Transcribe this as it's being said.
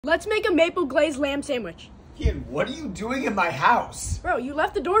Let's make a maple glazed lamb sandwich. Ian, what are you doing in my house? Bro, you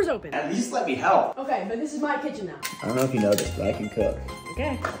left the doors open. At least let me help. Okay, but this is my kitchen now. I don't know if you know this, but I can cook.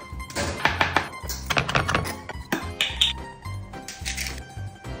 Okay.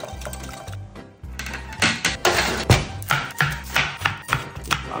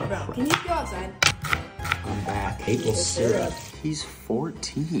 Bro, can you go outside? I'm back. Maple syrup. He's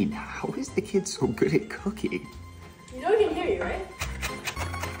 14. How is the kid so good at cooking? You know he can hear you, right?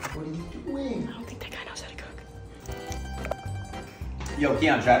 What are you doing? I don't think that guy knows how to cook. Yo,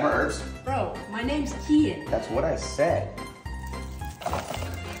 Keon, try more herbs. Bro, my name's Kean. That's what I said.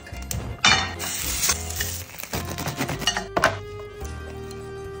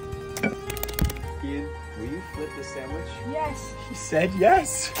 Ian, will you flip the sandwich? Yes. He said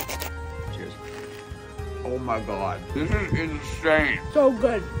yes. Cheers. Oh my god. This is insane. So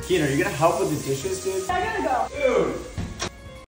good. Kean, are you gonna help with the dishes, dude? I gotta go. Dude.